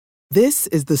This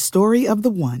is the story of the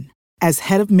one. As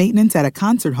head of maintenance at a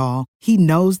concert hall, he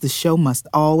knows the show must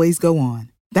always go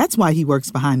on. That's why he works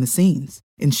behind the scenes,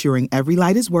 ensuring every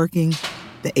light is working,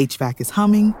 the HVAC is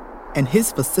humming, and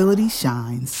his facility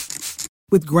shines.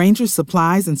 With Grainger's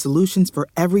supplies and solutions for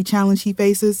every challenge he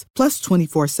faces, plus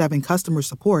 24/7 customer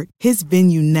support, his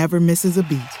venue never misses a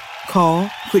beat. Call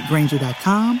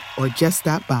quickgrainger.com or just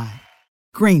stop by.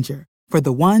 Grainger, for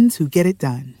the ones who get it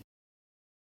done.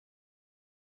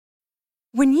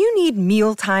 When you need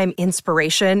mealtime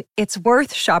inspiration, it's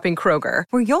worth shopping Kroger,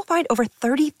 where you'll find over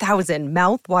 30,000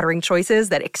 mouth-watering choices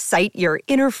that excite your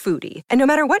inner foodie. And no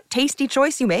matter what tasty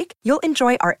choice you make, you'll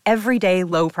enjoy our everyday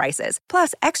low prices,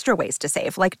 plus extra ways to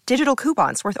save, like digital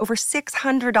coupons worth over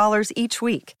 $600 each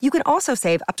week. You can also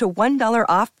save up to $1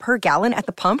 off per gallon at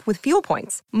the pump with fuel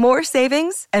points. More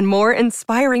savings and more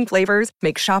inspiring flavors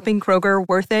make shopping Kroger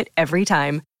worth it every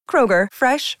time. Kroger,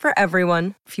 fresh for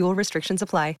everyone. Fuel restrictions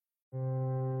apply.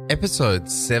 Episode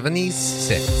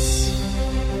 76,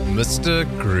 Mr.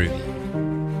 Groovy.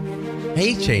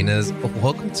 Hey Chainers,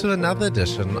 welcome to another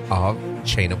edition of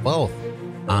Chain of Wealth.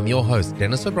 I'm your host,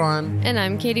 Dennis O'Brien. And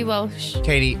I'm Katie Welsh.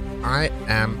 Katie, I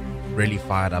am really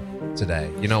fired up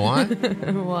today. You know why?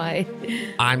 Why?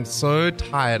 I'm so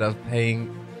tired of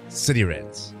paying city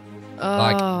rent.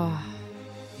 Oh.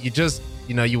 Like,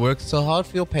 you work so hard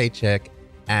for your paycheck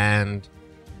and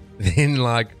then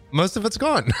most of it's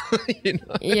gone.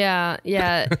 Yeah.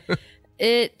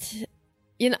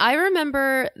 I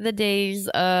remember the days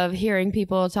of hearing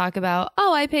people talk about,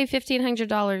 I pay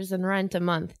 $1,500 in rent a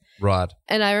month. Right.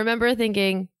 And I remember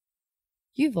thinking,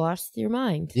 you've lost your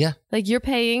mind. Yeah. Like, you're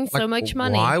paying so much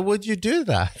money. Why would you do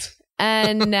that?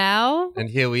 And now... And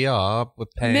here we are, we're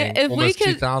paying almost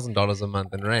 $2,000 a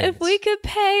month in rent. If we could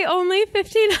pay only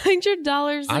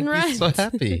 $1,500 in rent. I'd be so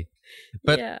happy.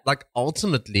 But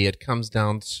ultimately it comes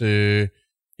down to,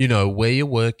 where you're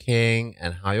working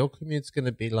and how your commute's going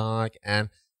to be like. And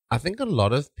I think a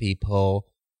lot of people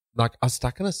are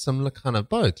stuck in a similar kind of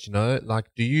boat,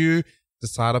 do you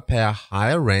decide to pay a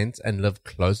higher rent and live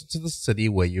closer to the city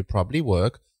where you probably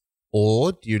work,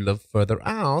 or do you live further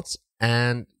out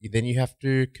and then you have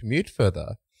to commute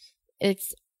further?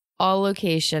 It's all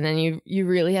location, and you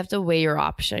really have to weigh your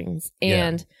options.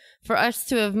 And for us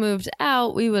to have moved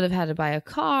out, we would have had to buy a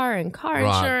car and car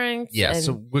insurance. Yeah,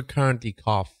 so we're currently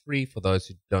car free for those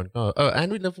who don't know. Oh,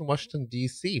 and we live in Washington,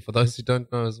 D.C. for those who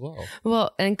don't know as well.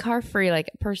 Well, and car free,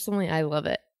 personally, I love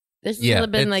it. This has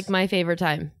been my favorite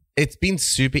time. It's been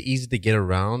super easy to get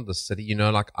around the city.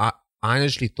 I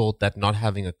initially thought that not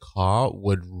having a car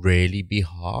would really be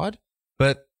hard.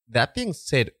 But that being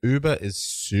said, Uber is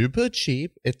super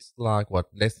cheap. It's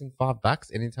less than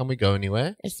 $5 anytime we go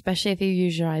anywhere. Especially if you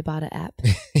use your Ibotta app.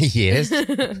 Yes.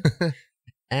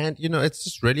 And, it's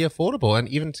just really affordable. And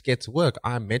even to get to work,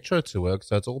 I'm Metro to work,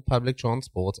 so it's all public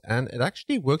transport, and it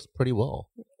actually works pretty well.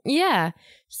 Yeah.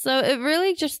 So it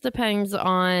really just depends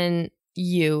on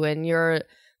you and your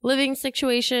living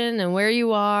situation and where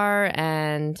you are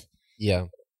and... Yeah.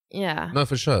 Yeah. No,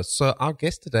 for sure. So our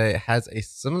guest today has a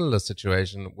similar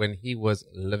situation when he was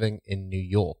living in New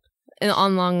York.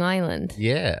 On Long Island.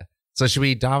 Yeah. So should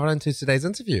we dive right into today's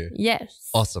interview? Yes.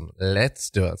 Awesome. Let's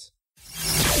do it.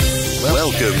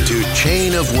 Welcome to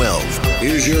Chain of Wealth.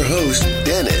 Here's your host,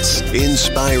 Dennis,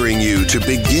 inspiring you to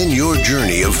begin your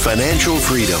journey of financial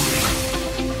freedom.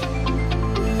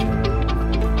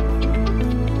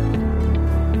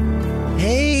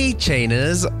 Hey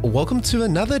Chainers, welcome to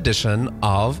another edition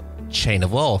of Chain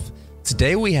of Wealth.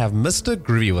 Today we have Mr.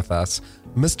 Groovy with us.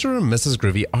 Mr. and Mrs.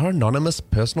 Groovy are anonymous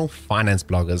personal finance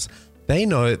bloggers. They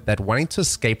know that wanting to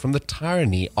escape from the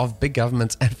tyranny of big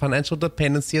government and financial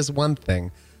dependency is one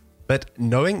thing, but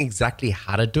knowing exactly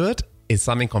how to do it is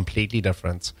something completely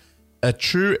different. A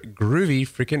true groovy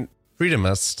freaking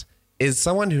freedomist is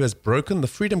someone who has broken the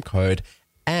freedom code,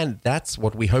 and that's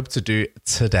what we hope to do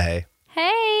today.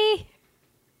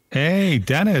 Hey,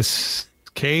 Dennis,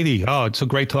 Katie. Oh, it's so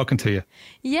great talking to you.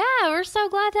 Yeah, we're so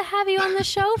glad to have you on the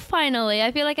show finally.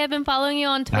 I feel like I've been following you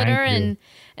on Twitter and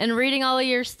reading all of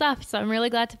your stuff, so I'm really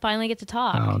glad to finally get to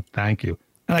talk. Oh, thank you.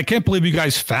 And I can't believe you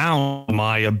guys found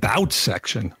my About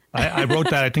section. I wrote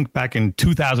that, I think, back in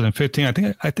 2015. I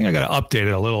think I got to update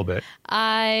it a little bit.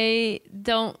 I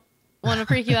don't want to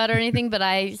freak you out or anything, but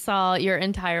I saw your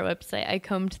entire website. I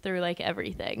combed through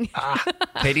everything.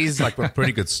 Katie's a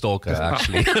pretty good stalker,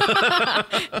 actually.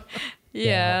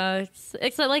 Yeah,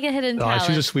 it's like a hidden talent.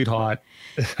 She's a sweetheart.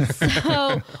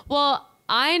 So, well,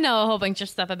 I know a whole bunch of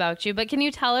stuff about you, but can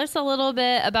you tell us a little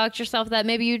bit about yourself that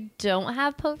maybe you don't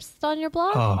have posted on your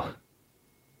blog? Oh.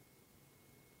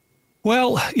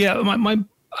 Well, yeah, my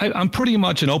I'm pretty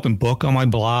much an open book on my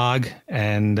blog.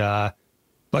 And,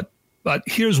 but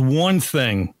here's one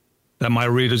thing that my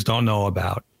readers don't know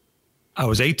about. I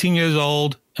was 18 years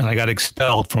old and I got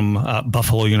expelled from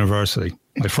Buffalo University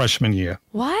my freshman year.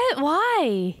 What?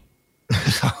 Why?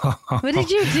 What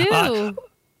did you do?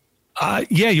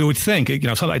 Yeah, you would think,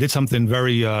 I did something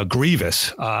very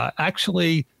grievous.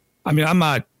 Actually, I mean, I'm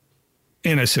not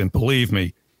innocent, believe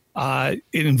me. It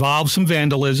involved some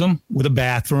vandalism with a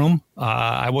bathroom.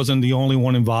 I wasn't the only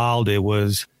one involved. It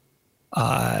was,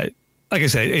 like I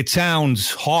said, it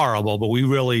sounds horrible, but we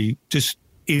really just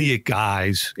idiot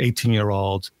guys,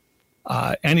 18-year-olds.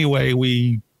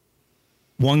 Anyway,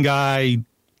 one guy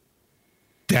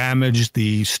damaged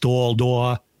the stall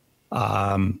door.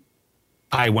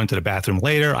 I went to the bathroom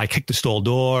later. I kicked the stall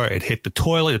door. It hit the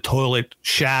toilet. The toilet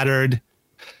shattered.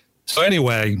 So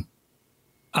anyway,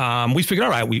 we figured,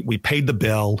 all right, we paid the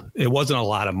bill. It wasn't a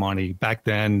lot of money back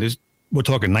then. We're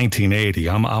talking 1980.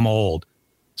 I'm old.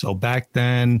 So back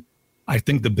then, I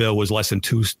think the bill was less than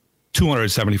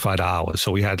 $275.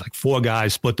 So we had like 4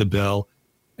 guys split the bill.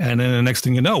 And then the next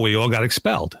thing you know, we all got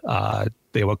expelled.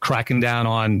 They were cracking down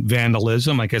on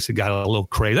vandalism. I guess it got a little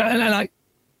crazy. And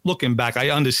looking back, I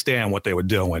understand what they were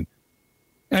doing.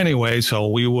 Anyway, so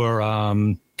we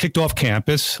were kicked off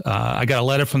campus. I got a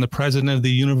letter from the president of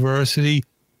the university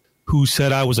who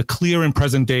said I was a clear and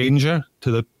present danger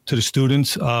to the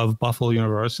students of Buffalo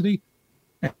University.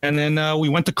 And then we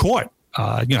went to court.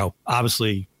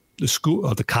 Obviously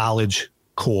the college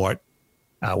court.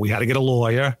 We had to get a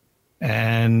lawyer,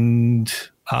 and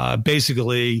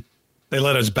basically they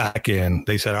let us back in.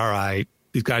 They said, all right,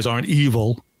 these guys aren't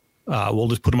evil. We'll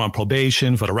just put them on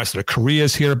probation for the rest of their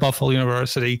careers here at Buffalo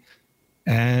University.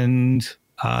 And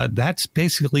that's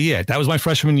basically it. That was my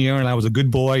freshman year, and I was a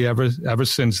good boy ever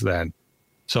since then.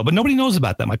 So, but nobody knows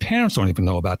about that. My parents don't even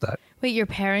know about that. Wait, your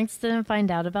parents didn't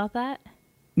find out about that?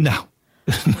 No.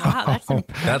 Wow, that's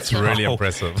impressive. That's really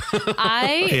impressive.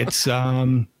 It's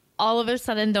all of a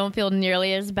sudden don't feel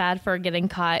nearly as bad for getting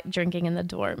caught drinking in the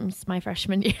dorms my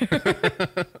freshman year.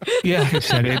 Yeah, like I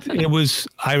said, it was.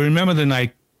 I remember the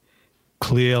night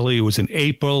clearly. It was in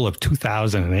April of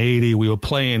 2080. We were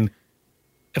playing.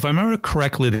 If I remember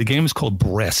correctly, the game is called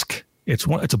Brisk. It's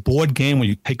a board game where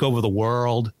you take over the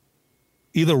world.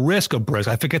 Either Risk or Brisk.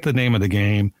 I forget the name of the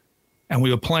game. And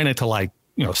we were playing it till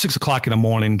 6 o'clock in the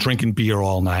morning, drinking beer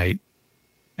all night.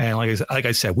 And like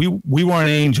I said, we weren't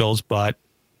angels, but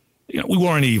we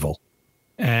weren't evil.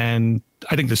 And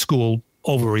I think the school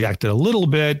overreacted a little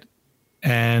bit.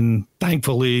 And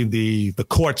thankfully, the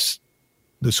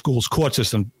school's court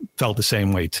system felt the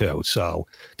same way too. So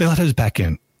they let us back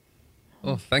in.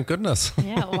 Oh, thank goodness.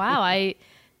 Yeah, wow. I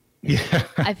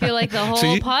feel like the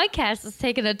whole podcast is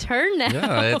taking a turn now.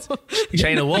 Yeah, it's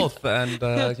Chain of Wealth and,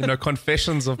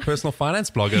 confessions of personal finance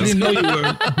bloggers. I didn't know you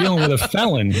were dealing with a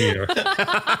felon here.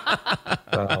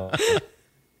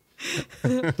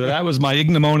 So that was my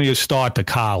ignominious start to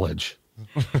college.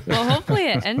 Well, hopefully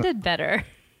it ended better.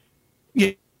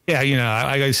 Yeah,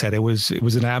 like I said, it was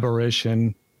an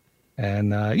aberration.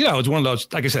 And, it was one of those,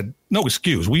 like I said, no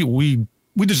excuse. We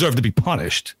deserve to be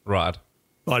punished. Right.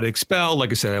 But expelled, like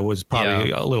I said, it was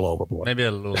probably a little overboard. Maybe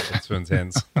a little bit too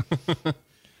intense.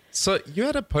 So you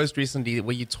had a post recently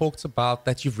where you talked about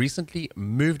that you've recently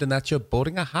moved and that you're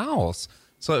building a house.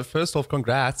 So first off,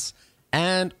 congrats.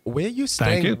 And where are you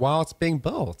staying while it's being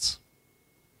built?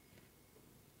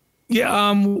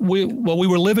 Yeah, we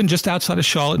were living just outside of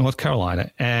Charlotte, North Carolina.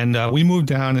 And we moved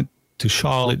down to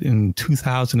Charlotte in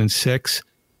 2006.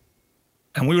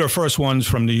 And we were the first ones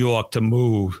from New York to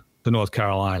move to North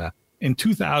Carolina. In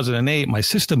 2008, my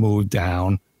sister moved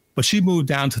down, but she moved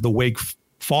down to the Wake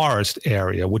Forest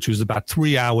area, which was about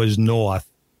 3 hours north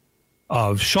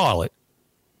of Charlotte.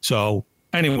 So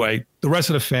anyway, the rest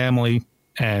of the family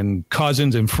and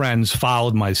cousins and friends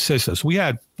followed my sister. So we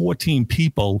had 14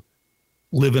 people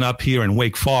living up here in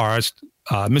Wake Forest.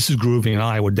 Mrs. Groovy and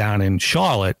I were down in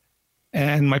Charlotte,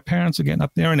 and my parents are getting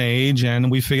up there in age,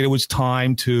 and we figured it was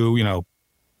time to,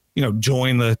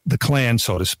 join the clan,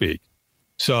 so to speak.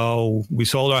 So we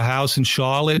sold our house in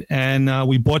Charlotte, and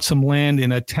we bought some land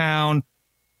in a town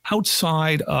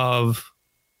outside of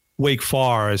Wake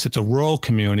Forest. It's a rural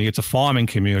community. It's a farming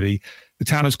community. The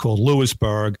town is called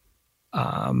Lewisburg.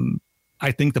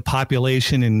 I think the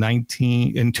population in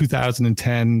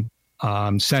 2010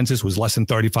 census was less than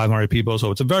 3,500 people.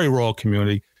 So it's a very rural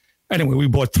community. Anyway, we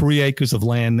bought 3 acres of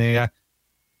land there,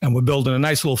 and we're building a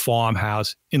nice little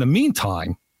farmhouse. In the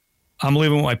meantime, I'm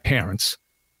living with my parents.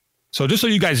 So just so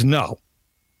you guys know,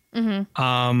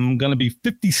 I'm going to be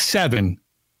 57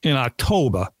 in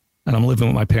October, and I'm living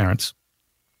with my parents.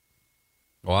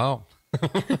 Wow.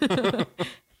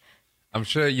 I'm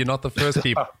sure you're not the first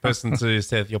person to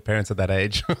say that your parents at that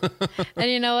age. And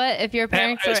you know what? If your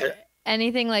parents are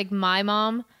anything like my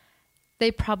mom,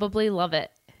 they probably love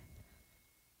it.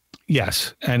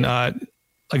 Yes. And like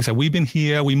I said, we've been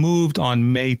here. We moved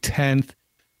on May 10th.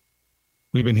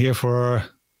 We've been here for,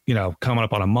 coming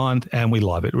up on a month, and we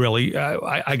love it. Really,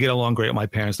 I get along great with my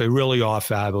parents. They really are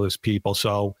fabulous people.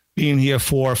 So being here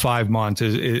 4 or 5 months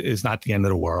is not the end of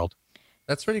the world.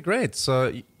 That's really great.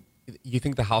 So you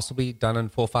think the house will be done in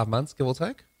 4 or 5 months, give or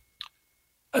take?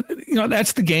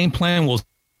 That's the game plan. We'll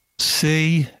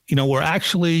see.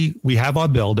 We have our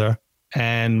builder,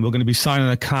 and we're going to be signing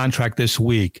a contract this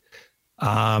week.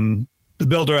 The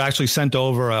builder actually sent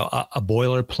over a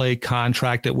boilerplate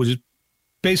contract that was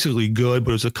basically good,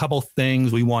 but there's a couple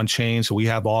things we want changed. So we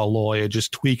have our lawyer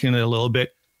just tweaking it a little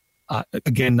bit.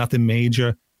 Again, nothing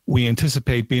major. We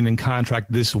anticipate being in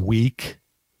contract this week.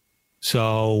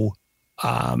 So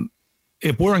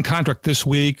if we're in contract this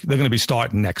week, they're going to be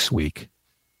starting next week.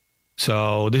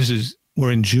 So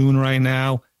we're in June right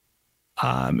now.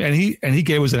 And he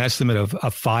gave us an estimate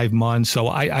of 5 months. So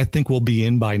I think we'll be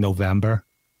in by November.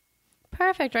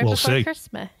 Perfect. Right before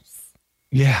Christmas.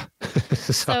 Yeah.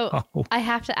 So I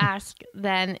have to ask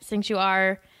then, since you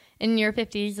are in your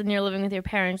 50s and you're living with your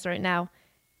parents right now,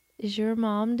 is your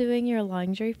mom doing your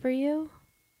laundry for you?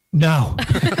 No.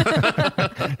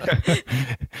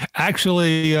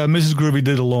 Actually, Mrs. Groovy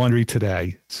did the laundry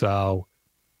today. So,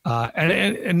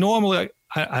 and normally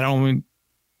I don't mean,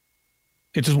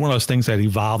 it's just one of those things that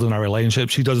evolved in our relationship.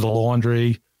 She does the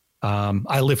laundry.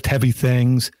 I lift heavy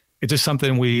things. It's just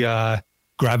something we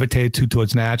gravitate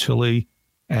towards naturally.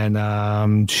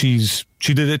 And she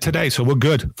did it today. So we're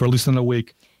good for at least another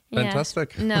week.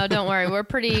 Fantastic. Yeah. No, don't worry. We're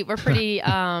pretty,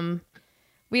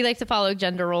 we like to follow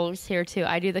gender roles here too.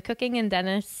 I do the cooking and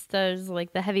Dennis does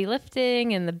like the heavy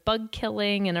lifting and the bug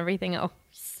killing and everything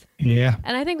else. Yeah.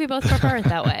 And I think we both prefer it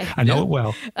that way. I know it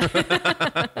well.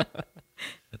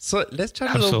 So let's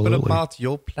chat a little bit about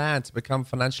your plan to become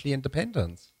financially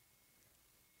independent.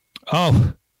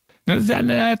 Oh,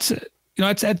 that's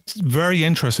very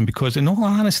interesting because in all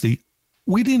honesty,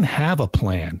 we didn't have a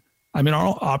plan. I mean,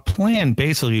 our plan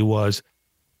basically was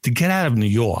to get out of New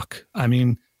York. I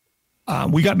mean,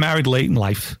 we got married late in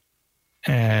life,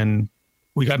 and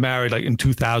we got married like in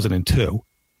 2002.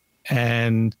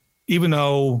 And even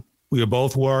though we were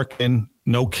both working,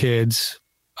 no kids,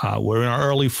 we're in our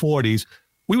early 40s,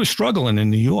 we were struggling in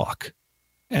New York.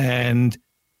 And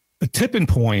the tipping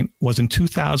point was in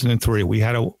 2003.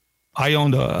 I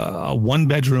owned a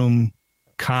 1-bedroom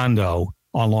condo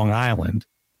on Long Island,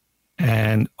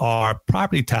 and our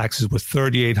property taxes were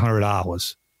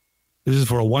 $3,800. This is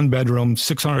for a 1-bedroom,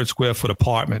 600 square foot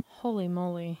apartment. Holy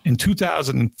moly. In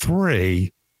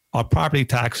 2003, our property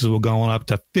taxes were going up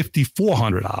to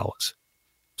 $5,400.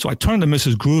 So I turned to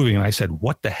Mrs. Groovy and I said,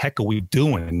 what the heck are we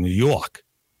doing in New York?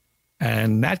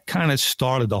 And that kind of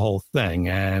started the whole thing.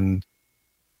 And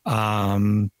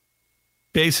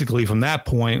basically from that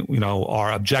point,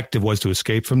 our objective was to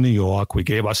escape from New York. We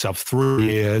gave ourselves 3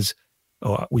 years.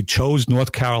 We chose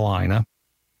North Carolina.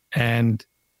 And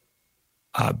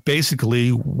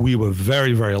basically, we were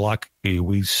very, very lucky.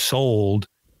 We sold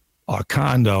our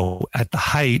condo at the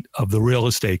height of the real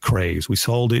estate craze. We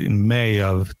sold it in May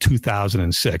of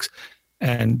 2006.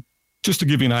 And just to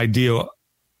give you an idea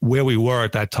where we were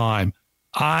at that time,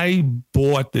 I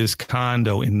bought this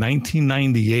condo in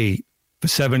 1998 for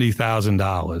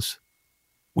 $70,000.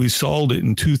 We sold it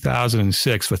in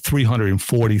 2006 for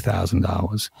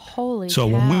 $340,000. Holy So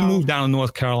cow. When we moved down to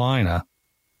North Carolina,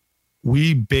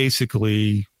 we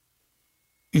basically,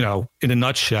 in a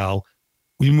nutshell,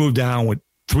 we moved down with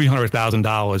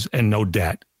 $300,000 and no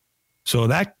debt. So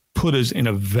that put us in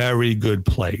a very good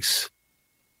place.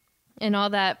 And all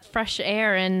that fresh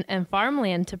air and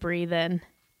farmland to breathe in.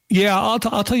 Yeah, I'll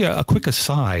tell you a quick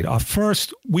aside.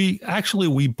 We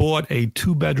bought a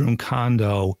 2-bedroom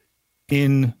condo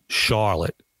in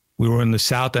Charlotte. We were in the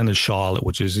south end of Charlotte,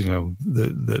 which is,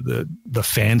 the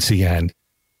fancy end.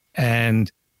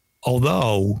 And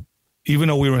even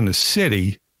though we were in the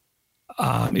city,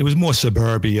 it was more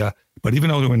suburbia, but even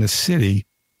though we were in the city,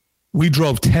 we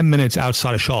drove 10 minutes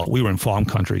outside of Charlotte. We were in farm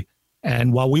country.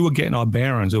 And while we were getting our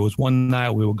bearings, it was one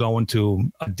night we were going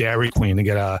to a Dairy Queen to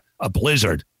get a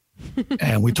Blizzard.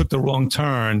 And we took the wrong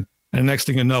turn. And the next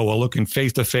thing you know, we're looking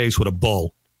face to face with a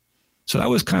bull. So that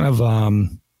was kind of,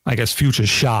 I guess, future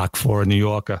shock for a New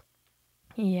Yorker.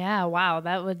 Yeah, wow.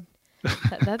 That'd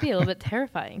be a little bit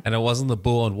terrifying. And it wasn't the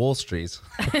bull on Wall Street.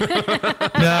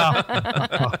 No.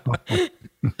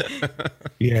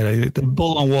 Yeah, the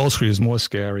bull on Wall Street is more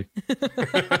scary.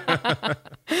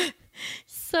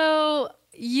 So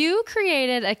you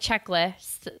created a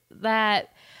checklist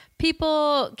that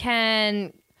people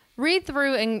can read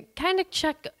through and kind of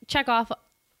check off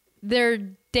their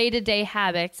day-to-day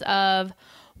habits of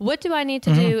what do I need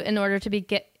to do in order to be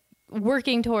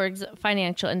working towards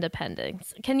financial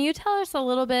independence. Can you tell us a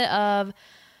little bit of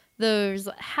those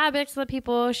habits that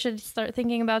people should start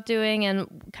thinking about doing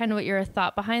and kind of what your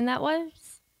thought behind that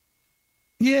was?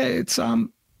 Yeah, it's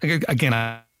again,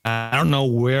 I don't know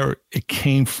where it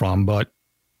came from, but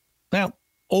now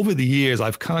over the years,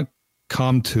 I've kind of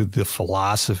come to the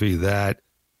philosophy that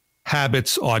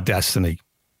habits are destiny.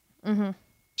 Mm-hmm.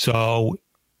 So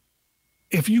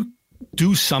if you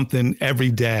do something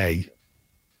every day,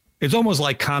 it's almost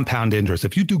like compound interest.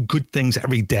 If you do good things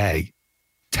every day,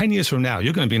 10 years from now,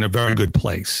 you're going to be in a very good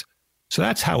place. So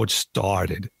that's how it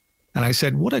started. And I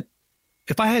said,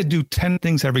 if I had to do 10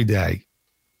 things every day,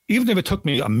 even if it took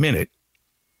me a minute,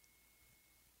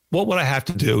 what would I have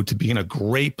to do to be in a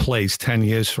great place 10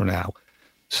 years from now?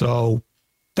 So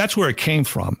that's where it came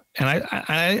from. And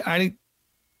I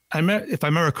if I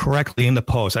remember correctly in the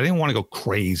post, I didn't want to go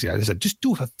crazy. I said, just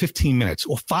do it for 15 minutes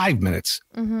or 5 minutes.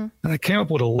 Mm-hmm. And I came up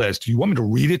with a list. Do you want me to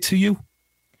read it to you?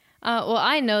 Well,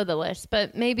 I know the list,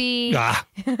 but maybe maybe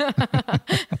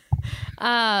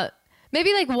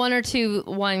like one or two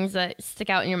ones that stick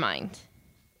out in your mind.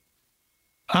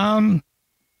 That's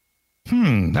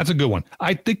a good one.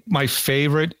 I think my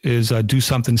favorite is do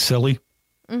something silly.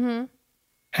 Mm-hmm.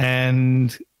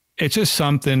 And it's just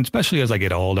something, especially as I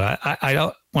get older.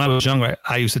 When I was younger,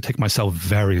 I used to take myself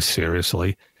very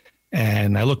seriously.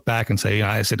 And I look back and say,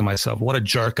 I said to myself, what a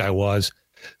jerk I was.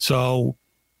 So,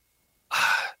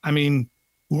 I mean,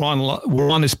 we're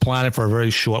on this planet for a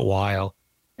very short while.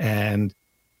 And,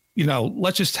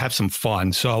 let's just have some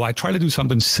fun. So I try to do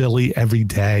something silly every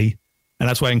day. And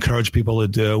that's what I encourage people to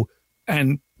do.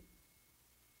 And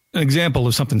an example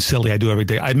of something silly I do every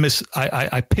day, I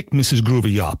pick Mrs.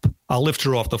 Groovy up. I'll lift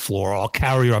her off the floor. I'll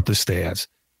carry her up the stairs.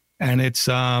 And it's,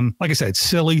 like I said, it's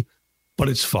silly, but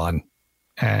it's fun.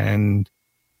 And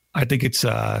I think it's,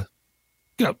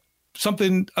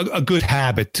 something, a good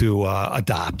habit to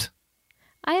adopt.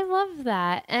 I love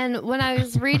that. And when I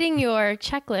was reading your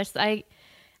checklist, I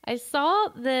saw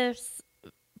this,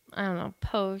 I don't know,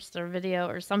 post or video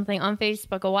or something on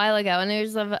Facebook a while ago. And it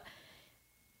was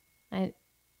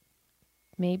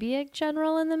maybe a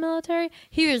general in the military.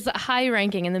 He was high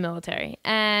ranking in the military,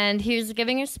 and he was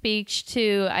giving a speech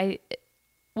to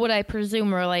what I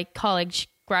presume were like college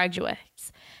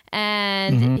graduates.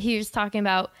 And he was talking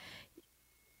about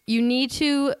you need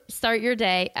to start your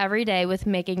day every day with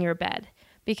making your bed,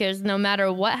 because no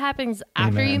matter what happens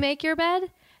after you make your bed,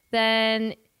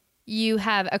 then you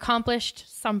have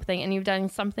accomplished something and you've done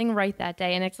something right that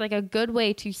day. And it's like a good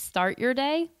way to start your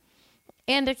day.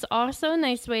 And it's also a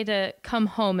nice way to come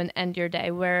home and end your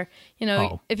day where,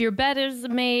 if your bed is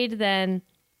made, then,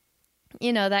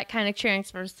 that kind of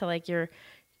transfers to like your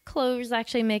clothes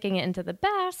actually making it into the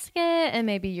basket and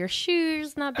maybe your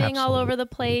shoes not being all over the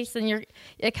place. And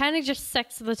it kind of just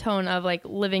sets the tone of like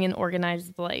living an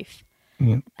organized life.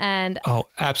 Mm-hmm. And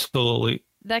absolutely.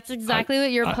 That's exactly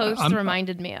what your post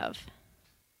reminded me of.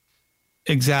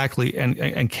 Exactly.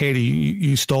 And Katie,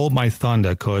 you stole my thunder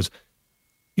because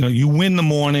you win the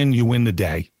morning, you win the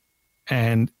day.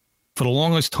 And for the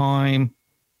longest time,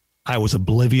 I was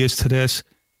oblivious to this.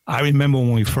 I remember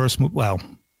when we first moved. Well,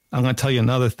 I'm going to tell you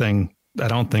another thing I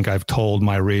don't think I've told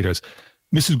my readers.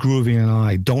 Mrs. Groovy and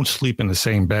I don't sleep in the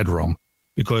same bedroom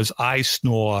because I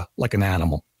snore like an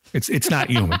animal. It's not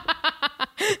human.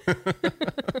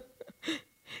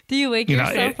 Do you wake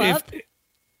yourself up?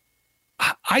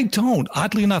 I don't.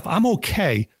 Oddly enough, I'm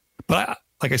okay. But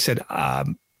like I said,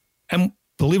 and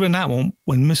believe it or not,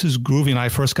 when Mrs. Groovy and I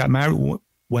first got married,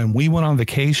 when we went on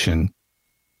vacation,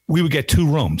 we would get 2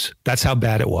 rooms. That's how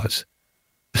bad it was.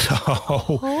 So,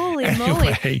 holy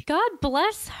moly. God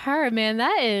bless her, man.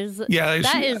 That is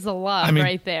a lot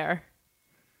right there.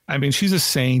 I mean, she's a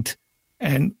saint.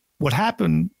 And what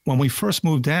happened when we first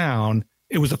moved down,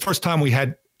 it was the first time we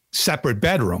had separate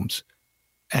bedrooms.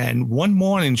 And one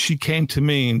morning she came to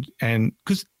me and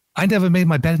because I never made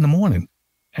my bed in the morning.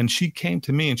 And she came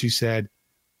to me and she said,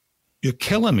 "You're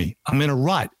killing me. I'm in a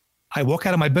rut. I walk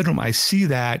out of my bedroom. I see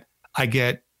that. I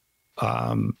get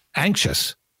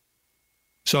anxious."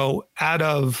 So out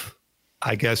of,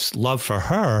 I guess, love for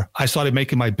her, I started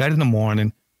making my bed in the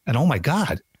morning. And oh my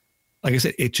God, like I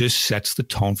said, it just sets the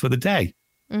tone for the day.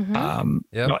 Mm-hmm.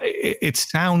 It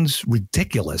sounds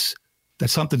ridiculous that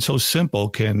something so simple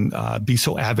can be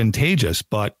so advantageous.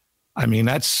 But I mean,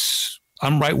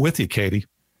 I'm right with you, Katie.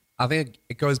 I think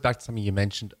it goes back to something you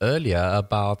mentioned earlier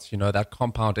about, that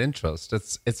compound interest.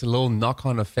 It's a little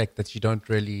knock-on effect that you don't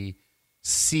really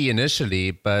see initially,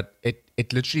 but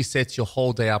it literally sets your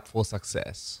whole day up for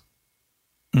success.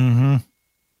 Mm-hmm.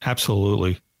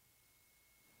 Absolutely.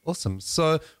 Awesome.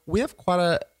 So we have quite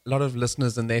a lot of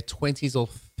listeners in their 20s or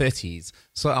 30s.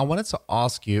 So I wanted to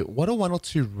ask you, what are one or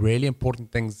two really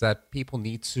important things that people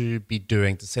need to be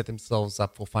doing to set themselves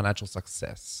up for financial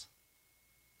success?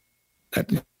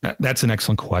 That's an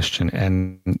excellent question.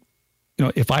 And,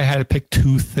 if I had to pick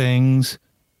two things,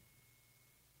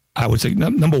 I would say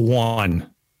number one,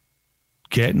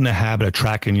 get in the habit of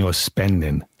tracking your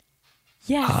spending.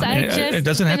 Yes, I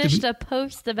just finished a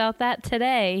post about that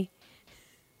today.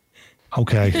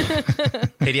 Okay.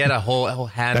 Katie had a whole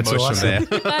hand That's motion awesome.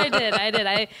 there. I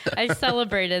did. I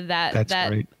celebrated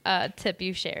that tip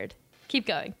you shared. Keep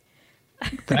going.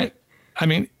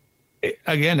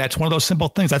 Again, that's one of those simple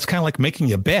things. That's kind of like making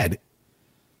your bed.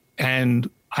 And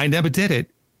I never did it.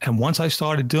 And once I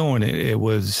started doing it, it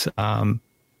was, I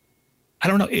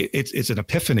don't know, it's an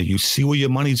epiphany. You see where your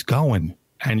money's going,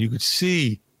 and you could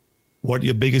see what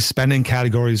your biggest spending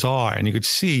categories are, and you could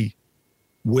see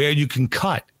where you can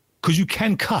cut, because you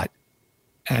can cut.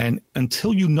 And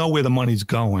until you know where the money's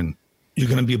going, you're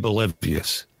going to be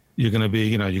oblivious. You're going to be,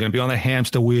 you're going to be on the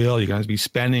hamster wheel. You're going to be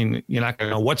spending. You're not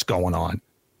going to know what's going on.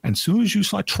 And as soon as you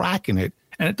start tracking it,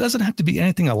 and it doesn't have to be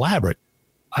anything elaborate.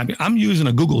 I mean, I'm using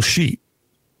a Google Sheet,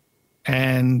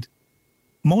 and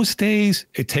most days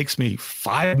it takes me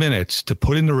 5 minutes to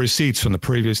put in the receipts from the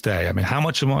previous day. I mean, how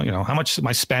much am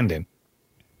I spending?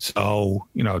 So,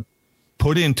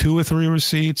 put in 2 or 3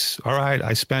 receipts. All right,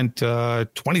 I spent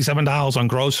 $27 on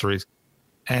groceries.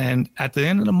 And at the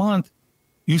end of the month,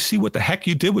 you see what the heck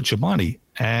you did with your money.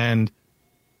 And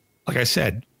like I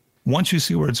said, once you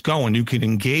see where it's going, you can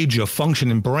engage your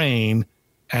functioning brain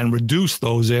and reduce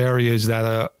those areas that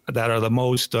are the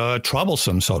most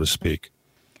troublesome, so to speak.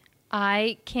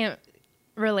 I can't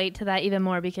relate to that even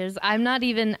more, because I'm not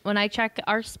even, when I check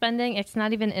our spending, it's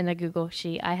not even in a Google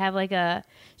Sheet. I have like a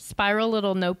spiral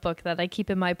little notebook that I keep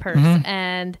in my purse,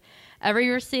 and every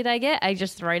receipt I get, I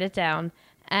just write it down.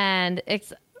 And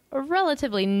it's a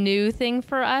relatively new thing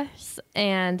for us.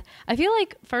 And I feel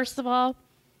like, first of all,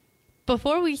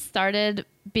 before we started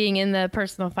being in the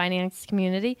personal finance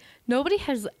community, nobody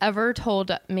has ever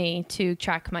told me to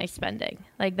track my spending.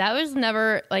 Like, that was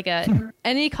never like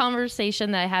any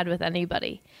conversation that I had with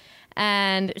anybody.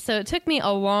 And so it took me a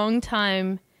long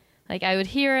time. Like, I would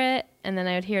hear it, and then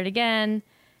I would hear it again.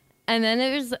 And then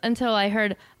it was until I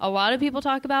heard a lot of people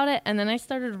talk about it, and then I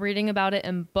started reading about it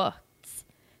in books.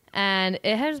 And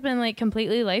it has been like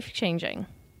completely life-changing.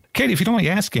 Katie, if you don't mind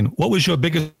asking, what was your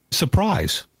biggest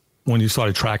surprise when you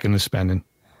started tracking the spending?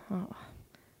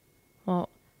 Well,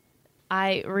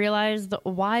 I realized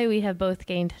why we have both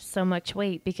gained so much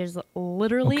weight, because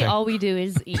literally all we do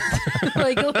is eat.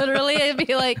 Like, literally, it'd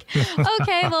be like,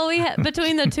 okay, well,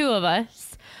 between the two of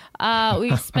us,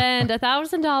 we spend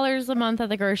 $1,000 a month at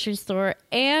the grocery store,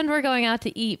 and we're going out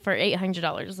to eat for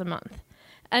 $800 a month.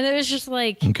 And it was just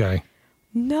like, okay,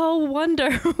 no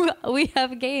wonder we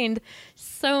have gained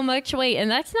so much weight.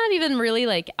 And that's not even really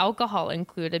like alcohol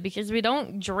included, because we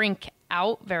don't drink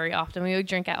out very often. We would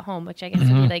drink at home, which I guess would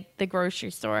be like the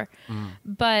grocery store.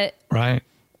 But right,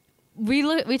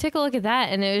 we took a look at that,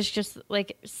 and it was just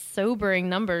like sobering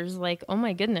numbers. Like, oh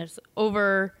my goodness,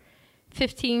 over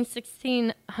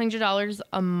 $1,600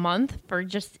 a month for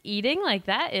just eating. Like,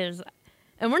 that is,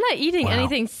 and we're not eating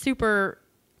anything super,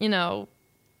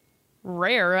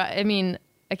 rare. I mean,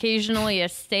 occasionally a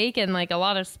steak and like a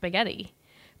lot of spaghetti.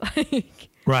 Like,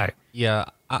 right. Yeah,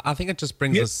 I think it just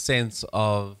brings a sense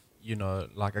of,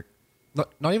 like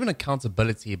not even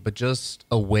accountability, but just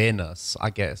awareness, I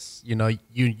guess. You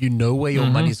know where your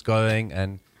money's going,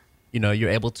 and, you're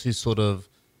able to sort of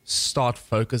start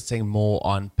focusing more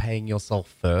on paying yourself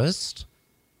first.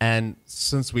 And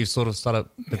since we've sort of started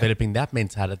developing that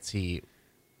mentality,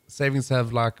 savings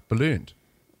have like ballooned.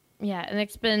 Yeah, and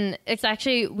it's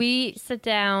actually, we sit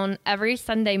down every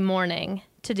Sunday morning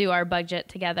to do our budget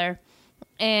together.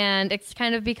 And it's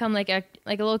kind of become like a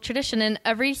little tradition. And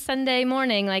every Sunday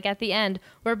morning, like at the end,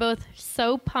 we're both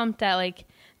so pumped at like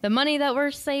the money that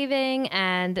we're saving,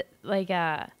 and like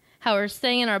how we're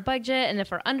staying in our budget. And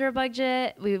if we're under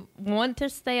budget, we want to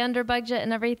stay under budget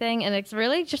and everything. And it's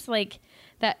really just like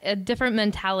that, a different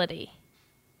mentality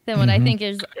than what I think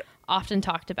is often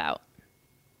talked about.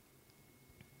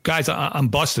 Guys, I'm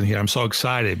busting here. I'm so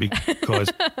excited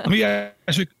because let me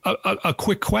ask you a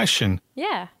quick question.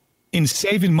 Yeah. In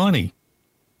saving money,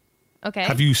 okay,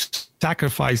 have you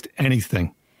sacrificed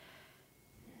anything?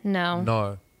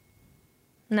 No.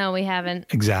 No, we haven't.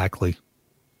 Exactly.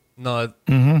 No,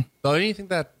 the only thing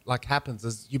that like happens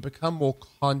is you become more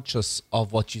conscious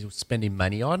of what you're spending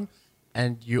money on,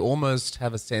 and you almost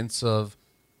have a sense of,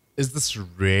 is this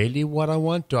really what I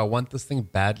want? Do I want this thing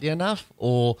badly enough?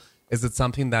 Or is it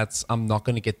something that's I'm not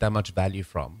going to get that much value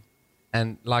from?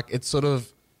 And like it sort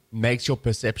of makes your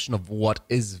perception of what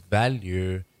is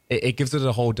value, it gives it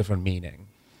a whole different meaning.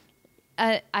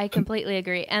 I completely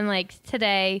agree. And like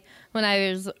today when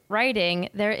I was writing,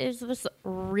 there is this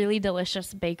really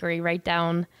delicious bakery right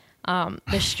down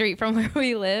the street from where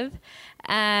we live.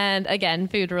 And again,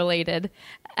 food related.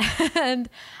 And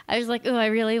I was like, oh, I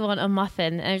really want a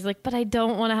muffin. And I was like, but I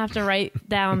don't want to have to write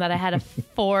down that I had a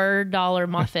 $4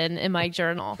 muffin in my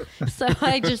journal. So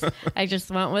I just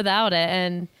went without it,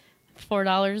 and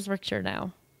 $4 richer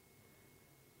now.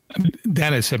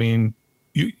 Dennis, you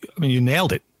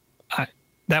nailed it.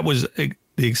 That was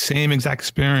the same exact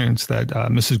experience that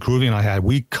Mrs. Groovy and I had.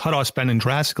 We cut our spending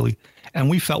drastically, and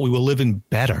we felt we were living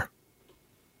better.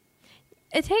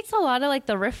 It takes a lot of like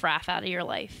the riffraff out of your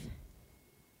life.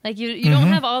 Like you don't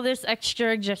have all this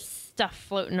extra just stuff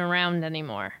floating around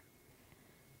anymore.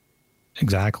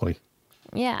 Exactly.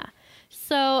 Yeah.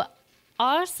 So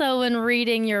also when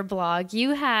reading your blog,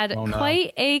 you had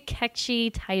quite a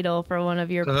catchy title for one of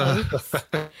your posts.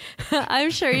 I'm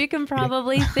sure you can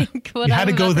probably think what you had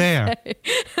to go there.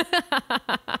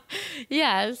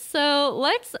 Yeah. So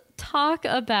let's talk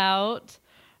about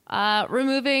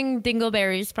removing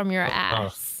dingleberries from your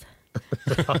ass.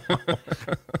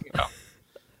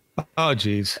 Oh,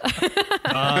 geez.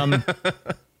 Are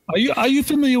you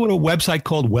familiar with a website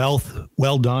called Wealth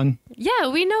Well Done? Yeah,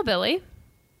 we know Billy.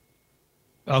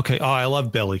 Okay. Oh, I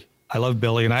love Billy.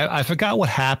 And I forgot what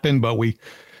happened, but we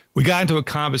got into a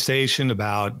conversation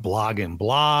about blogging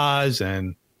blogs,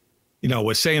 and,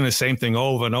 we're saying the same thing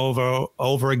over and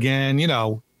over again,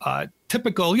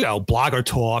 typical, blogger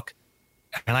talk.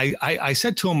 And I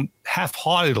said to him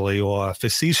half-heartedly or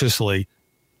facetiously,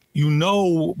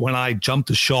 when I jump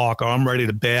the shark or I'm ready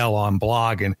to bail on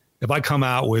blogging, if I come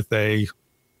out with a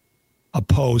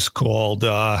post called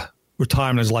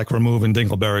retirement is like removing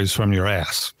dingleberries from your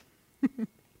ass.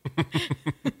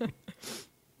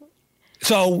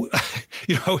 So,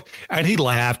 and he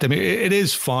laughed. I mean, it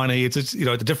is funny. It's it's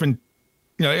a different,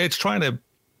 it's trying to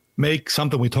make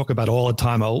something we talk about all the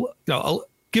time,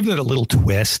 giving it a little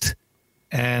twist.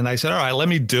 And I said, all right, let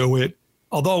me do it.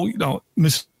 Although,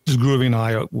 Mrs. Groovy and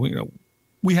I,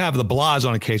 we have the blogs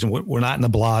on occasion. We're not in the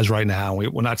blogs right now.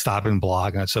 We're not stopping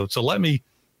blogging. So let me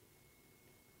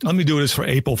do this for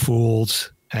April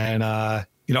Fools. And, I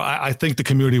think the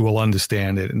community will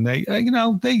understand it. And I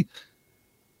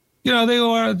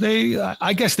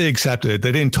guess they accepted it.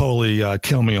 They didn't totally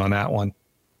kill me on that one.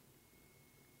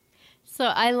 So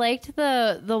I liked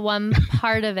the one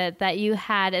part of it that you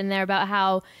had in there about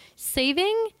how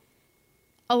saving.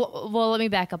 Oh, well, let me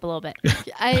back up a little bit.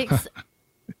 I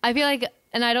feel like,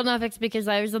 and I don't know if it's because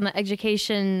I was in the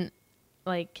education,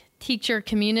 like teacher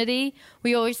community.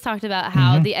 We always talked about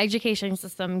how the education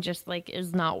system just like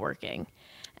is not working.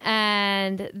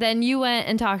 And then you went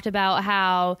and talked about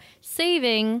how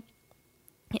saving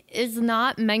is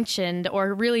not mentioned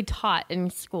or really taught in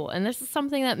school. And this is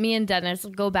something that me and Dennis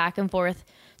go back and forth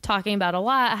talking about a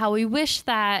lot, how we wish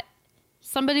that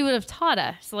somebody would have taught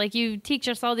us. Like you teach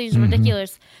us all these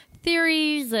ridiculous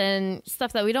theories and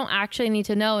stuff that we don't actually need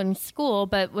to know in school.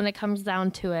 But when it comes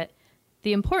down to it,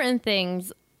 the important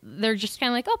things, they're just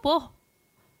kind of like, oh, well,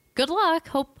 good luck.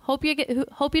 Hope you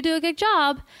do a good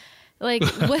job. Like,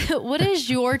 what is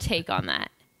your take on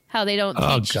that? How they don't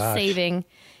teach saving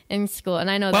in school? And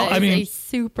I know that is a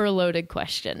super loaded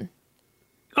question.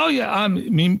 Oh, yeah. I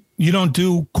mean, you don't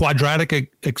do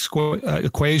quadratic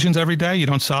equations every day? You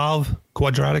don't solve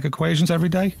quadratic equations every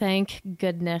day? Thank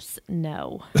goodness,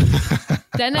 no.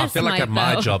 Dennis I feel like at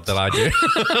my job that I do.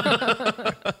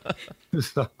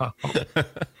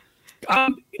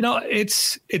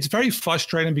 It's very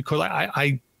frustrating because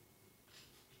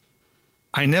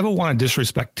I never want to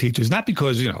disrespect teachers, not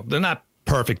because, they're not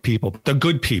perfect people. They're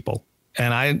good people.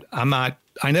 And I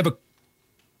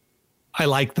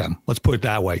like them. Let's put it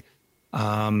that way.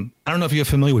 I don't know if you're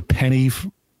familiar with Penny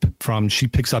from She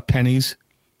Picks Up Pennies.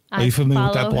 Are you familiar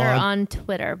with that blog? I follow her on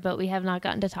Twitter, but we have not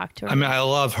gotten to talk to her. I mean, I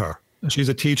love her. She's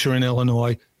a teacher in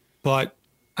Illinois, but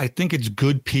I think it's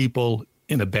good people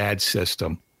in a bad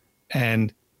system.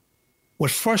 And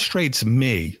what frustrates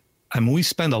me, we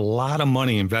spend a lot of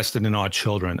money invested in our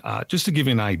children. Just to give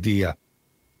you an idea,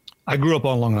 I grew up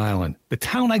on Long Island. The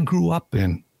town I grew up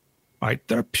in, right,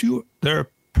 their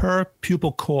per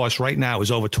pupil cost right now is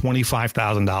over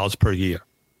 $25,000 per year.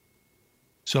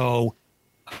 So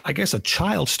I guess a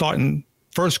child starting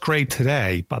first grade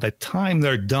today, by the time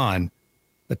they're done,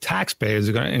 the taxpayers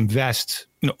are going to invest,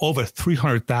 over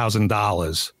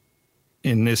 $300,000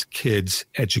 in this kid's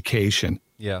education.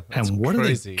 Yeah. And what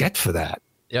do they get for that?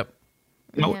 Yep.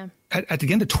 At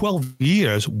the end of 12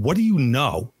 years, what do you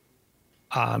know?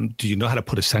 Do you know how to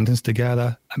put a sentence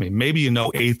together? I mean, maybe you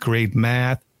know 8th grade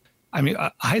math. I mean,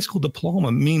 a high school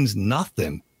diploma means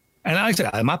nothing. And I said,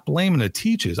 I'm not blaming the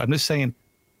teachers. I'm just saying,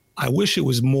 I wish it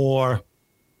was more,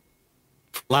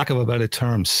 for lack of a better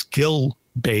term,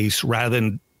 skill-based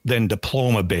rather than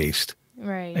diploma-based.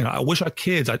 Right. I wish our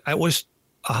kids, I wish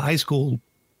a high school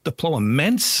diploma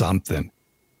meant something.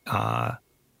 So,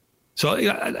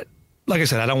 like I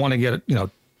said, I don't want to get,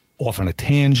 off on a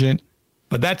tangent,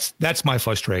 but that's my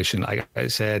frustration. Like I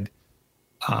said,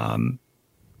 we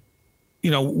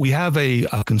have a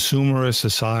consumerist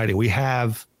society. We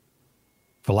have,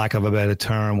 for lack of a better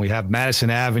term, we have Madison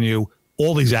Avenue,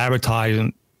 all these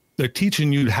advertising. They're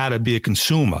teaching you how to be a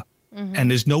consumer. Mm-hmm. And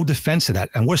there's no defense to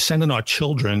that. And we're sending our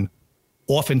children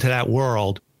off into that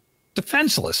world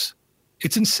defenseless.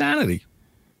 It's insanity.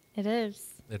 It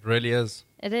is. It really is.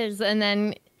 It is. And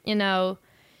then,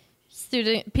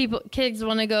 kids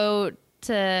want to go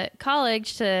to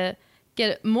college to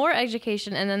get more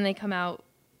education, and then they come out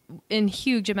in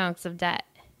huge amounts of debt.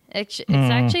 It's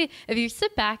actually, if you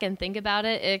sit back and think about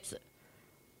it, it's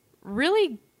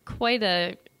really quite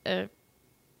a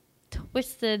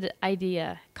twisted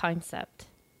concept.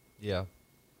 Yeah.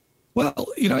 Well,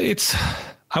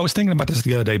 I was thinking about this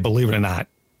the other day, believe it or not.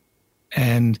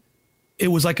 And it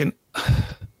was like an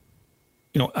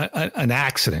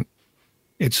accident.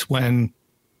 It's when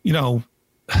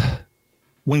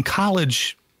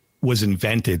college was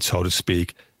invented, so to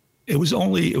speak, it was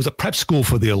a prep school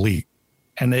for the elite,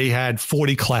 and they had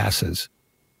 40 classes.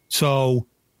 So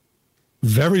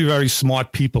very, very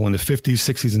smart people in the 50s,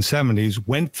 60s, and 70s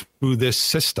went through this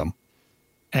system,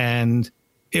 and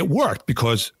it worked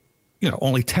because,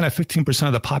 only 10 or 15%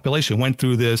 of the population went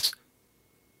through this,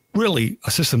 really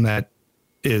a system that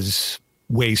is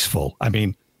wasteful. I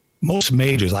mean, most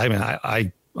majors,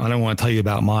 I don't want to tell you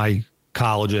about my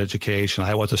college education.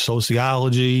 I was a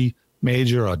sociology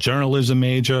major, a journalism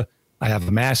major. I have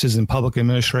a master's in public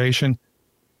administration.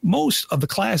 Most of the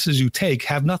classes you take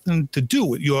have nothing to do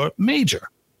with your major.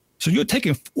 So you're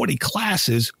taking 40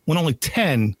 classes when only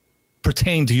 10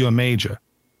 pertain to your major.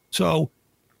 So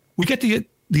we get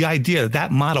the idea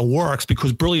that model works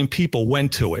because brilliant people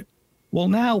went to it. Well,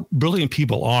 now brilliant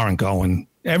people aren't going.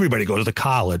 Everybody goes to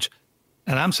college.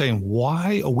 And I'm saying,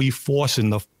 why are we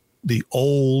forcing the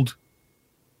old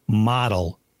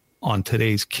model on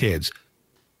today's kids?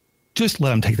 Just let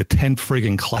them take the 10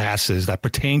 friggin' classes that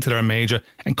pertain to their major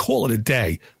and call it a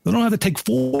day. They don't have to take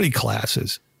 40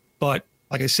 classes. But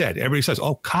like I said, everybody says,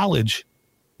 college,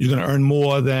 you're going to earn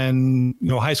more than,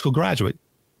 a high school graduate.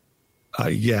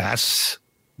 Yes.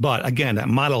 But again, that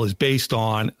model is based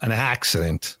on an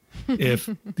accident. If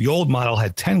the old model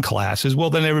had 10 classes, well,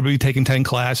 then everybody taking 10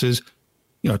 classes,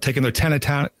 taking their 10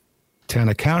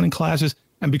 accounting classes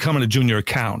and becoming a junior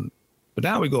accountant. But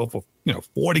now we go for,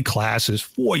 40 classes,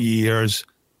 4 years,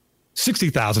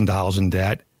 $60,000 in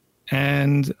debt.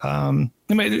 And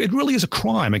it really is a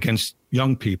crime against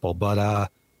young people. But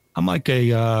I'm like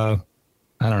a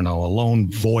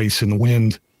lone voice in the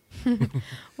wind.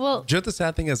 Well, just the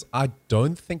sad thing is, I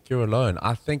don't think you're alone.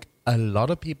 I think a lot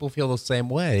of people feel the same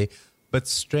way, but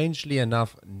strangely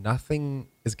enough, nothing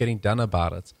is getting done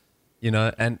about it.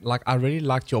 And I really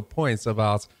liked your points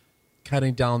about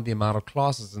cutting down the amount of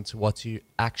classes into what you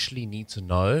actually need to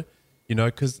know,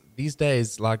 because these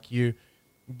days, you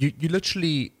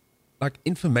literally,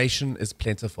 information is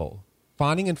plentiful.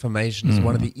 Finding information is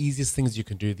one of the easiest things you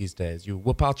can do these days. You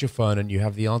whip out your phone and you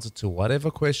have the answer to whatever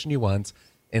question you want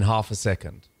in half a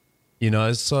second.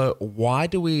 So why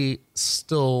do we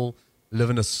still live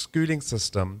in a schooling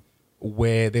system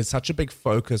where there's such a big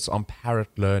focus on parrot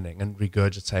learning and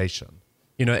regurgitation?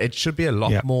 It should be a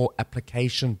lot more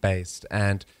application based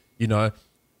and,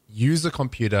 use a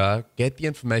computer, get the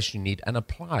information you need and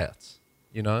apply it,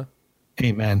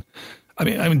 Amen. I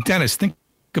mean, Dennis, think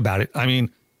about it.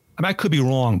 I could be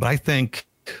wrong, but I think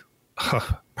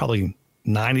probably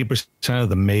 90% of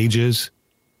the majors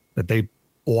that they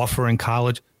offer in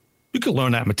college, you can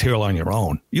learn that material on your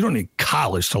own. You don't need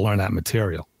college to learn that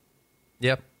material.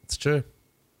 Yep, it's true.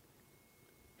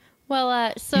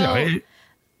 Well,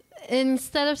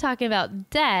 instead of talking about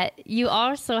debt, you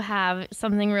also have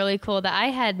something really cool that I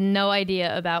had no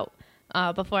idea about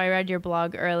before I read your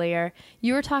blog earlier.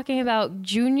 You were talking about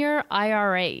junior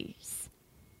IRAs.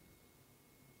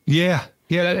 Yeah.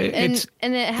 And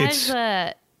it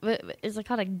has is it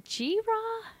called a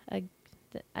GRA?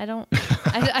 I don't.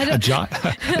 I don't.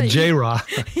 A J-Ra.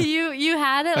 You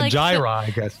had it a like J-Ra, I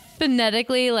guess.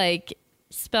 phonetically like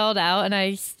spelled out, and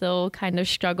I still kind of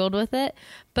struggled with it.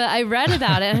 But I read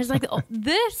about it, and I was like, oh,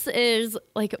 this is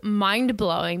like mind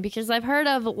blowing, because I've heard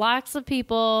of lots of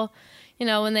people, you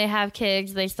know, when they have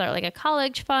kids, they start like a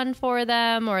college fund for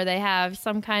them, or they have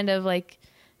some kind of like,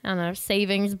 I don't know,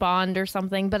 savings bond or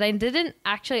something. But I didn't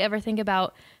actually ever think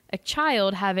about a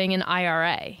child having an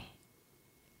IRA.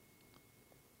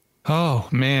 Oh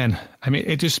man, I mean,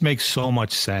 it just makes so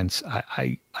much sense.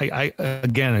 I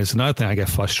again, it's another thing I get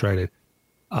frustrated.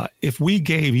 If we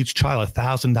gave each child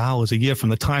 $1,000 a year from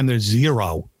the time they're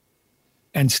 0,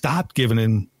 and stopped giving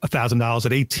them $1,000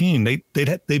 at 18, they'd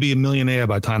be a millionaire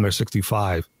by the time they're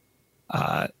 65.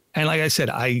 And like I said,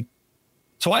 like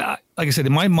I said,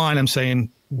 in my mind, I'm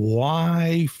saying,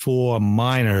 why for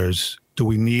minors do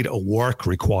we need a work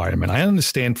requirement? I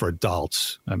understand for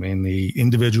adults. I mean, the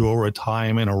individual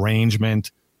retirement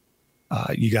arrangement,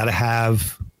 you got to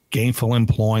have gainful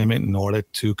employment in order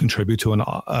to contribute to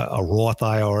a Roth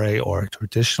IRA or a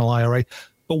traditional IRA.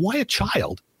 But why a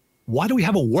child? Why do we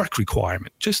have a work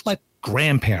requirement? Just let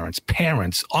grandparents,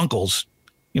 parents, uncles,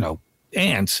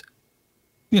 aunts,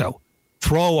 throw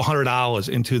 $100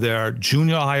 into their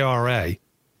junior IRA.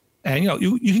 And,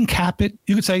 you can cap it.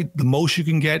 You could say the most you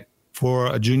can get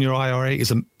for a junior IRA is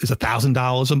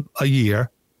 $1,000 a year.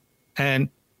 And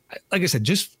like I said,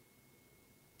 just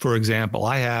for example,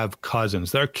 I have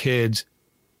cousins, their kids,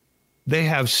 they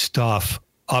have stuff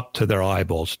up to their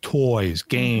eyeballs, toys,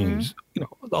 games,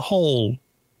 the whole,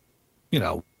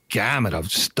 gamut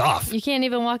of stuff. You can't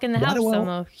even walk in the house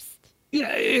almost.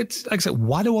 Yeah, it's like I said,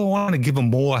 why do I want to give them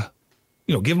more,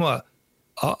 give them a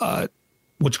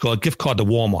what you call a gift card to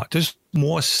Walmart? Just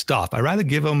more stuff. I'd rather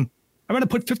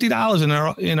put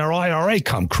 $50 in their IRA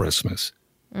come Christmas.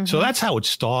 Mm-hmm. So that's how it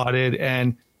started.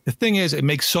 And the thing is, it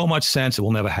makes so much sense. It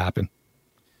will never happen.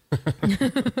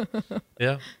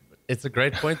 Yeah, it's a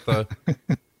great point, though.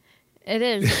 It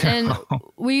is. And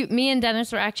me and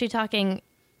Dennis were actually talking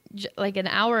like an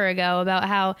hour ago about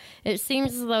how it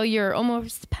seems as though you're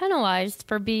almost penalized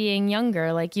for being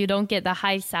younger. Like you don't get the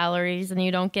high salaries, and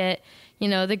you don't get,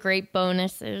 the great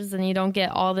bonuses, and you don't get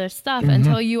all this stuff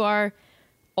until you are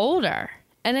older.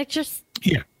 And it just,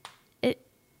 it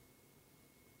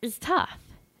is tough.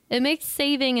 It makes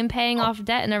saving and paying off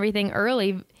debt and everything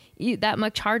early that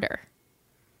much harder.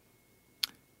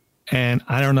 And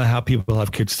I don't know how people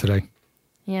have kids today.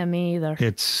 Yeah, me either.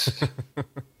 It's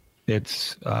like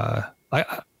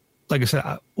I said,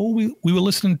 we were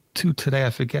listening to today, I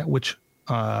forget which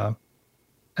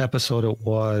episode it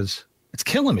was. It's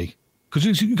killing me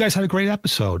because you guys had a great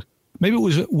episode. Maybe it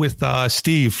was with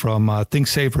Steve from Think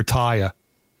Save Retire,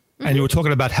 and you were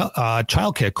talking about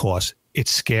childcare costs.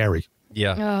 It's scary.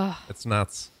 Yeah, it's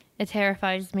nuts. It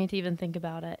terrifies me to even think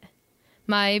about it.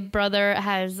 My brother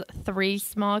has 3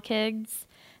 small kids,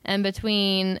 and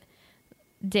between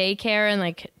daycare and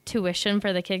like tuition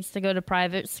for the kids to go to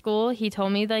private school, he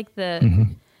told me like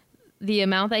the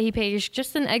amount that he pays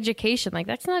just in education, like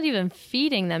that's not even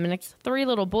feeding them. And it's 3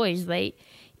 little boys. They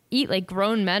eat like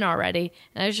grown men already.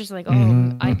 And I was just like,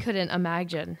 I couldn't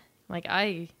imagine. Like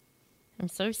I'm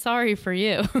so sorry for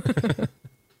you.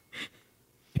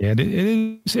 Yeah, it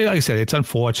is. Like I said, it's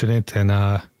unfortunate,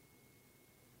 and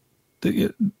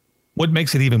what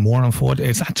makes it even more unfortunate,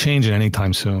 it's not changing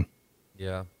anytime soon.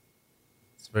 Yeah,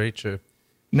 it's very true.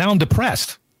 Now I'm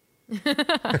depressed.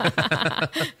 Well,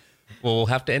 we'll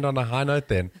have to end on a high note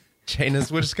then.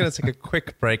 Chainers, we're just going to take a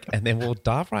quick break, and then we'll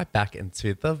dive right back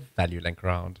into the Value Link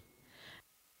round.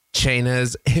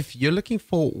 Chainers, if you're looking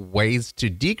for ways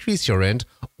to decrease your rent,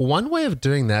 one way of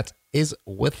doing that is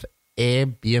with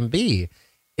Airbnb.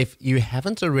 If you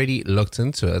haven't already looked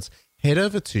into it, head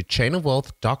over to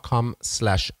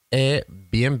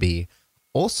chainofwealth.com/Airbnb.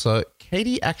 Also,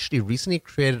 Katie actually recently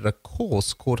created a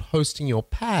course called Hosting Your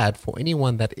Pad for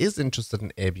anyone that is interested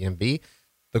in Airbnb.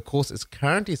 The course is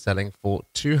currently selling for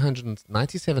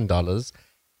 $297,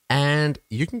 and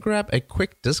you can grab a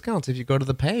quick discount if you go to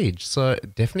the page. So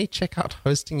definitely check out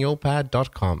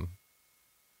hostingyourpad.com.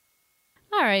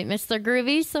 All right, Mr.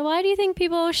 Groovy. So why do you think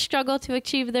people struggle to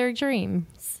achieve their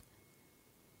dreams?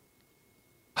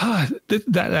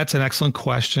 That's an excellent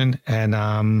question. And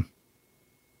I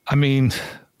mean,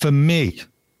 for me,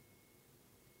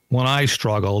 when I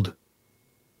struggled,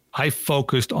 I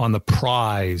focused on the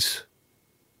prize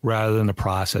rather than the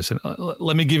process. And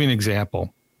let me give you an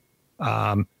example.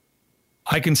 I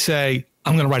can say,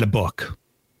 I'm going to write a book.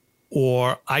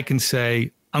 Or I can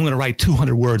say, I'm going to write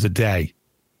 200 words a day.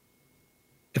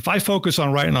 If I focus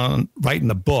on writing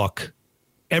the book,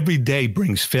 every day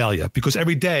brings failure because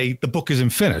every day the book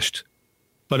isn't finished.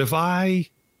 But if I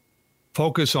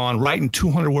focus on writing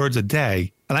 200 words a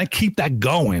day and I keep that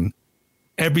going,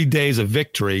 every day is a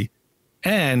victory.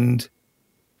 And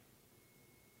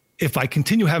if I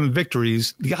continue having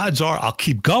victories, the odds are I'll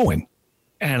keep going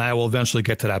and I will eventually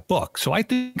get to that book. So I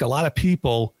think a lot of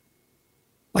people,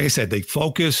 like I said, they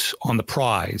focus on the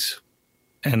prize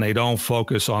and they don't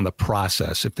focus on the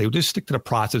process. If they would just stick to the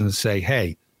process and say,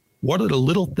 hey, what are the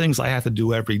little things I have to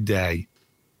do every day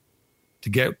to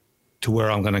get to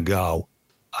where I'm going to go?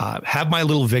 Have my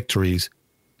little victories.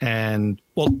 And,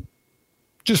 well,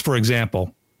 just for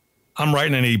example, I'm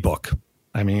writing an ebook.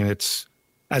 I mean, it's,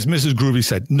 as Mrs. Groovy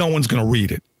said, no one's going to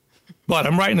read it. But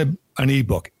I'm writing an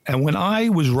ebook. And when I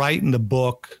was writing the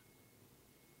book,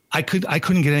 I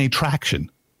couldn't get any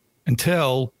traction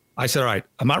until I said, all right,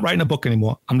 I'm not writing a book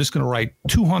anymore. I'm just going to write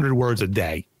 200 words a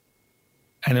day.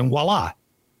 And then voila,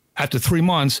 after 3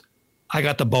 months, I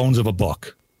got the bones of a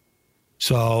book.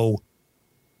 So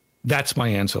that's my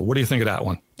answer. What do you think of that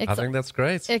one? I think that's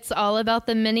great. It's all about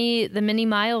the mini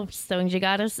milestones. You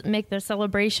got to make the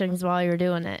celebrations while you're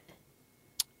doing it.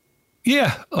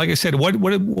 Yeah, like I said, what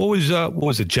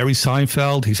was it? Jerry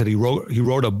Seinfeld. He said he wrote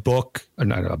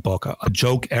a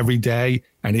joke every day,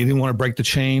 and he didn't want to break the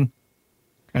chain.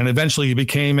 And eventually, he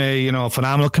became a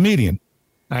phenomenal comedian.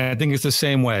 And I think it's the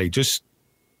same way. Just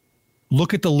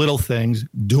look at the little things,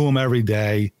 do them every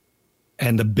day,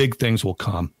 and the big things will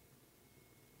come.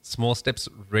 Small steps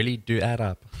really do add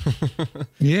up.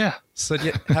 Yeah. So do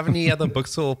you have any other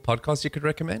books or podcasts you could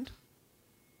recommend?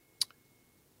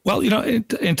 Well,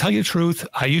 and tell you the truth,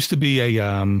 I used to be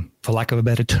for lack of a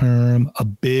better term, a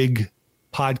big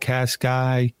podcast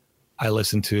guy. I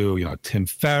listened to, Tim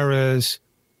Ferriss,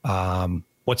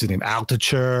 what's his name?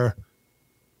 Altucher.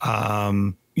 Who are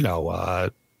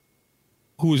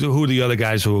the other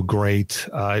guys who are great?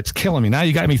 It's killing me. Now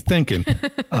you got me thinking.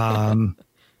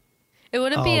 It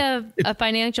wouldn't be a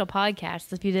financial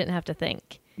podcast if you didn't have to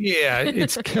think. Yeah,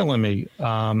 it's killing me.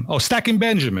 Stacking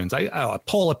Benjamins.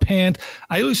 Paula Pant.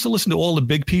 I used to listen to all the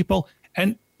big people.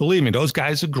 And believe me, those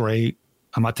guys are great.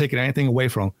 I'm not taking anything away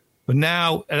from them. But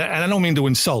now, and I don't mean to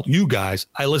insult you guys,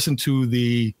 I listen to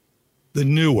the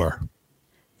newer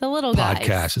the little guys.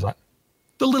 Podcasts.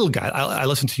 The little guy. I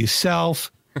listen to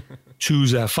Yourself,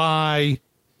 Choose FI,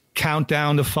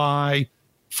 Countdown to Fi,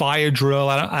 Fire Drill.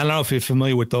 I don't know if you're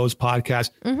familiar with those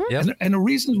podcasts. Mm-hmm. Yep. And the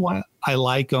reasons why I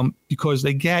like them, because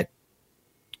they get,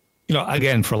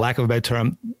 again, for lack of a better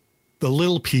term, the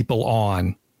little people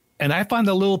on. And I find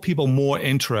the little people more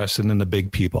interesting than the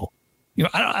big people.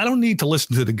 I don't need to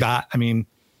listen to the guy. I mean,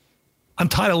 I'm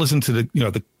tired of listening to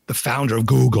the founder of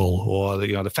Google or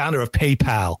the founder of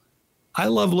PayPal. I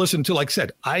love listening to, like I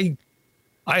said, I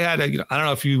had I don't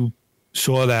know if you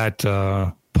saw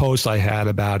that post I had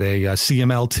about a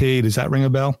CMLT. Does that ring a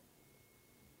bell?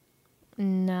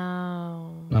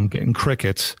 No. I'm getting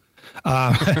crickets.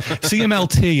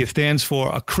 CMLT, it stands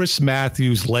for a Chris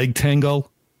Matthews leg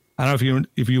tingle. I don't know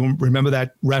if you remember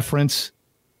that reference.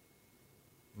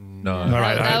 No. All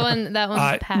right. That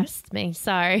one passed me.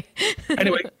 Sorry.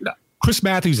 Anyway, Chris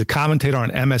Matthews, a commentator on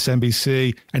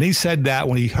MSNBC, and he said that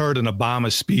when he heard an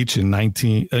Obama speech in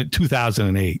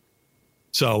 2008.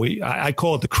 So I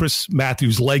call it the Chris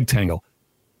Matthews leg tingle.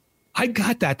 I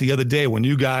got that the other day when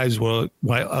I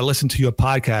listened to your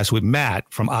podcast with Matt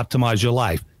from Optimize Your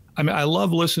Life. I mean, I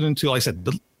love listening to, like I said,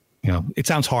 it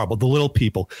sounds horrible, the little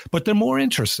people, but they're more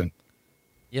interesting.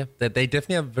 Yeah, they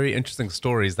definitely have very interesting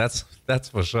stories. That's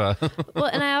for sure. Well,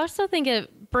 and I also think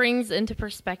it brings into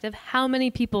perspective how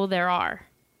many people there are.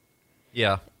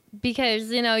 Yeah. Because,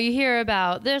 you hear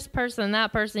about this person,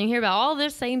 that person, you hear about all the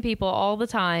same people all the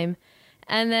time.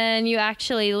 And then you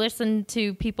actually listen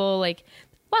to people like,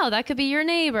 wow, that could be your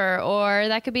neighbor, or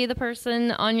that could be the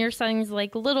person on your son's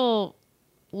little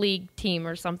league team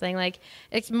or something. Like,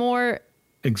 it's more.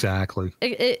 Exactly.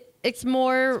 It's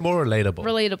more relatable.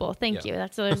 Relatable. Thank you.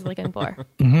 That's what I was looking for.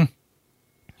 Mm-hmm.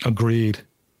 Agreed.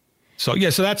 So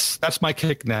that's my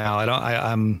kick now.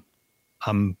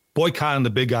 I'm boycotting the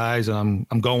big guys, and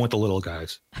I'm going with the little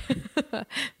guys.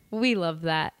 We love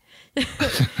that.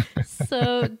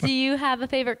 So, do you have a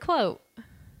favorite quote?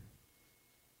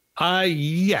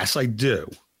 Yes, I do.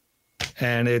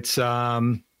 And it's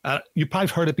you probably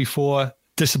heard it before.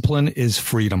 Discipline is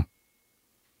freedom.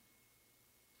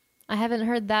 I haven't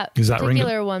heard that Does that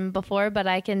particular one before, but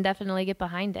I can definitely get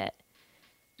behind it.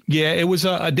 Yeah, it was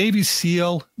a Navy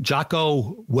SEAL,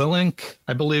 Jocko Willink,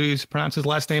 I believe he's pronounced his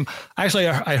last name. Actually,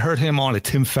 I heard him on a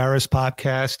Tim Ferriss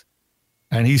podcast,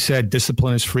 and he said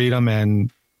discipline is freedom. And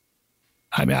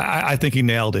I mean, I think he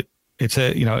nailed it. It's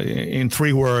in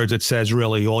 3 words, it says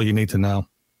really all you need to know.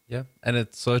 Yeah, and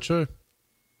it's so true.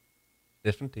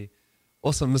 Definitely.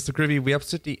 Awesome, Mr. Groovy. We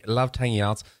absolutely loved hanging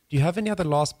out. Do you have any other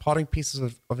last parting pieces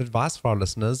of advice for our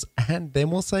listeners? And then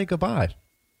we'll say goodbye.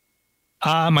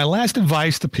 My last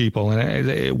advice to people, and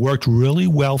it worked really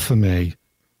well for me,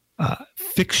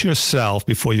 fix yourself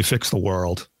before you fix the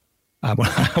world. When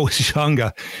I was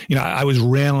younger, I was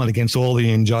railing against all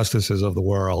the injustices of the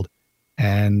world.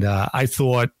 And I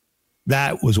thought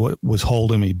that was what was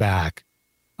holding me back.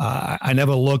 I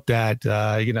never looked at,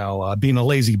 being a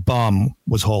lazy bum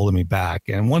was holding me back.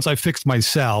 And once I fixed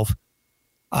myself,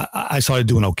 I started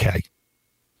doing okay.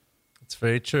 It's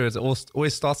very true. It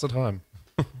always starts at home.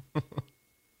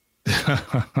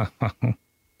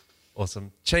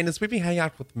 Awesome. Chainers, we've been hanging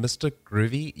out with Mr.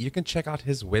 Groovy. You can check out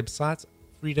his website,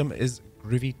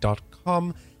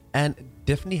 freedomisgroovy.com, and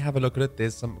definitely have a look at it.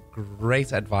 There's some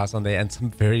great advice on there and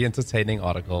some very entertaining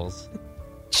articles.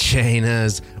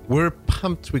 Chainers, we're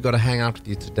pumped we got to hang out with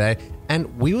you today, and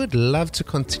we would love to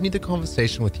continue the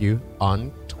conversation with you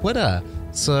on Twitter.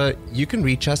 So you can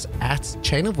reach us at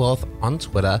Chain of Wealth on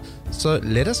Twitter. So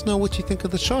let us know what you think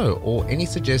of the show or any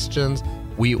suggestions.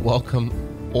 We welcome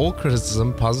all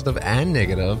criticism, positive and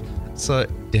negative. So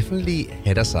definitely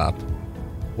hit us up.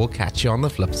 We'll catch you on the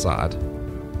flip side.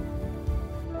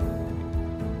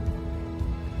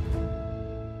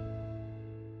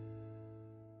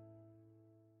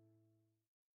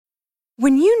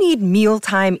 When you need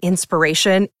mealtime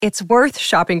inspiration, it's worth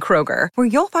shopping Kroger, where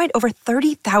you'll find over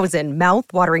 30,000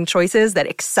 mouth-watering choices that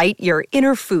excite your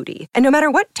inner foodie. And no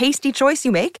matter what tasty choice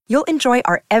you make, you'll enjoy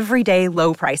our everyday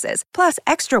low prices, plus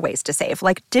extra ways to save,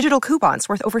 like digital coupons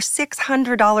worth over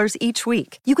 $600 each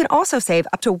week. You can also save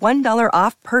up to $1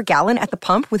 off per gallon at the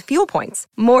pump with fuel points.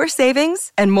 More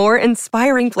savings and more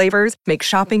inspiring flavors make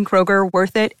shopping Kroger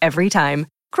worth it every time.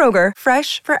 Kroger,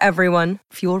 fresh for everyone.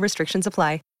 Fuel restrictions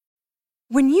apply.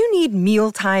 When you need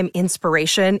mealtime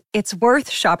inspiration, it's worth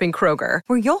shopping Kroger,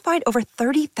 where you'll find over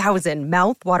 30,000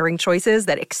 mouth-watering choices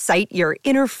that excite your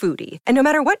inner foodie. And no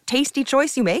matter what tasty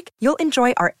choice you make, you'll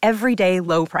enjoy our everyday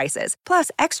low prices, plus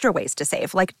extra ways to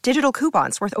save, like digital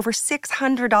coupons worth over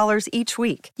 $600 each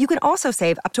week. You can also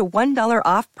save up to $1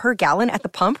 off per gallon at the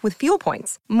pump with fuel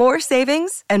points. More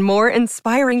savings and more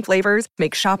inspiring flavors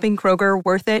make shopping Kroger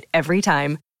worth it every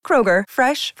time. Kroger,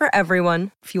 fresh for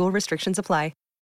everyone. Fuel restrictions apply.